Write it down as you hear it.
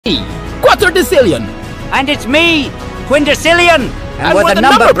Decillion. And it's me, Decillion. And we're the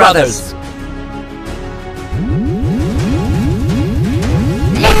Number Brothers.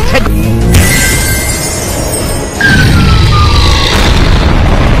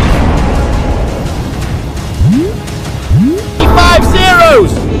 Five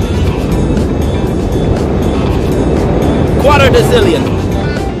zeros. Decillion.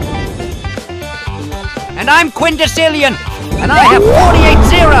 And I'm Decillion. And I have 48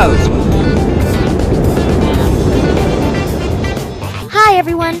 zeros. Hi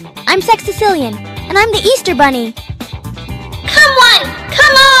everyone, I'm Decillion, and I'm the Easter Bunny. Come on,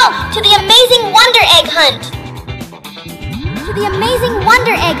 come all to the amazing Wonder Egg Hunt. To the amazing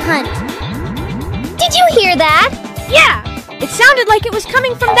Wonder Egg Hunt. Did you hear that? Yeah, it sounded like it was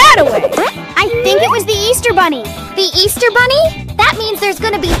coming from that away. I think it was the Easter Bunny. The Easter Bunny? That means there's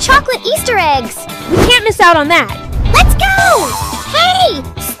gonna be chocolate Easter eggs. We can't miss out on that. Let's go! Hey,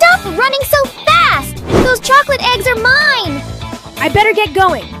 stop running so fast! Those chocolate eggs are mine! I better get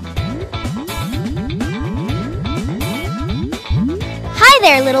going. Hi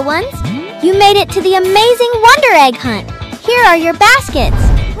there, little ones. You made it to the amazing Wonder Egg Hunt. Here are your baskets.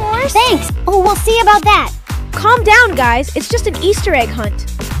 Horse? Thanks. Oh, we'll see about that. Calm down, guys. It's just an Easter egg hunt.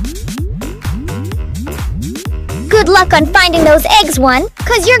 Good luck on finding those eggs, one,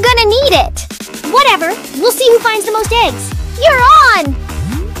 'cause you're gonna need it. Whatever. We'll see who finds the most eggs. You're on!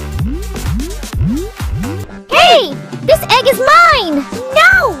 Hey! This egg is mine!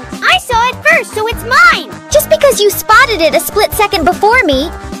 No! I saw it first, so it's mine! Just because you spotted it a split second before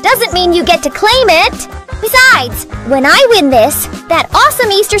me doesn't mean you get to claim it. Besides, when I win this, that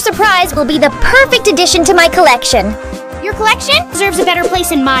awesome Easter surprise will be the perfect addition to my collection. Your collection deserves a better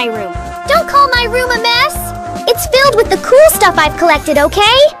place in my room. Don't call my room a mess. It's filled with the cool stuff I've collected,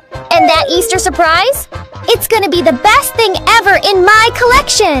 okay? And that Easter surprise? It's gonna be the best thing ever in my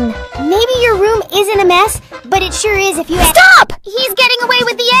collection. Maybe your room isn't a mess, but it sure is if you Stop! He's getting away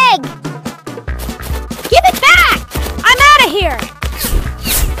with the egg! Give it back! I'm out of here!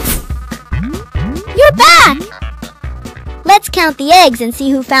 You're back! Let's count the eggs and see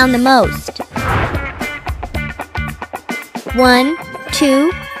who found the most. 1,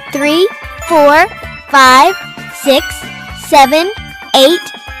 2, 3, 4, 5, 6, 7, 8,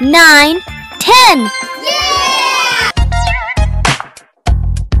 9, 10! Yeah!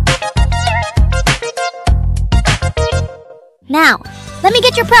 Now, let me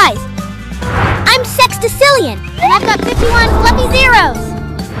get your prize. I'm Decillion, and I've got 51 fluffy zeros.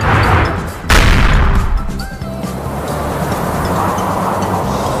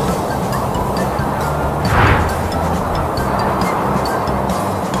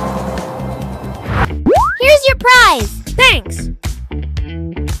 Here's your prize. Thanks.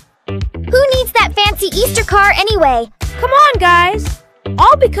 Who needs that fancy Easter car anyway? Come on, guys.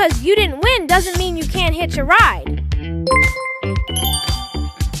 All because you didn't win doesn't mean you can't hitch a ride.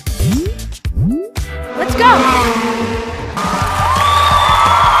 Let's go.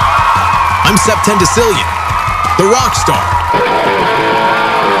 I'm Decillion, the rock star.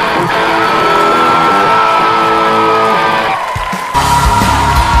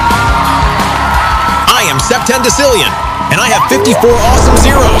 I am Decillion, and I have 54 awesome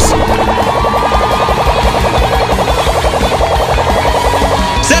zeros.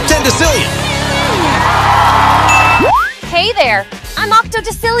 Decillion. Hey there, I'm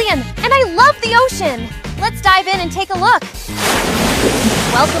Decillion, and I love the ocean. Let's dive in and take a look.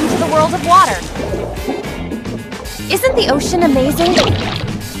 Welcome to the world of water. Isn't the ocean amazing?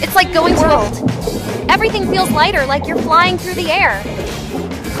 It's like going to world. Everything feels lighter, like you're flying through the air.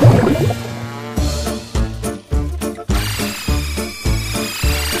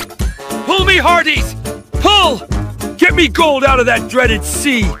 Pull me, hearties! Pull! Get me gold out of that dreaded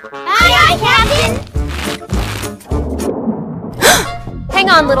sea! Aye, aye, Captain! Hang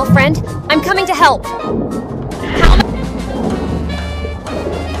on, little friend. I'm coming to help.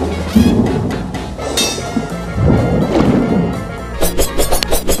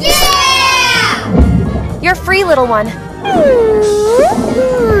 Yeah! You're free, little one.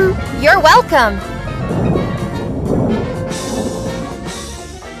 You're welcome.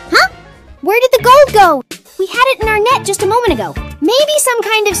 Huh? Where did the gold go? We had it in our net just a moment ago. Maybe some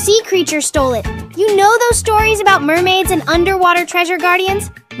kind of sea creature stole it. You know those stories about mermaids and underwater treasure guardians?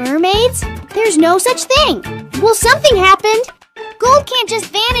 Mermaids? There's no such thing. Well, something happened. Gold can't just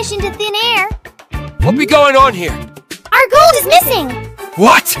vanish into thin air. What be going on here? Our gold is missing.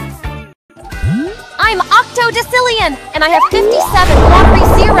 What? I'm Decillion, and I have 57 watery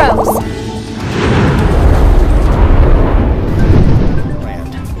zeros.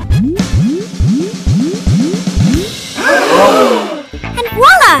 And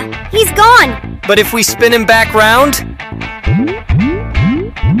voila! Yeah, he's gone. But if we spin him back round?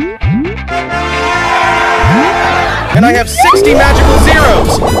 And I have 60 magical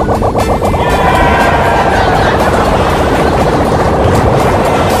zeros!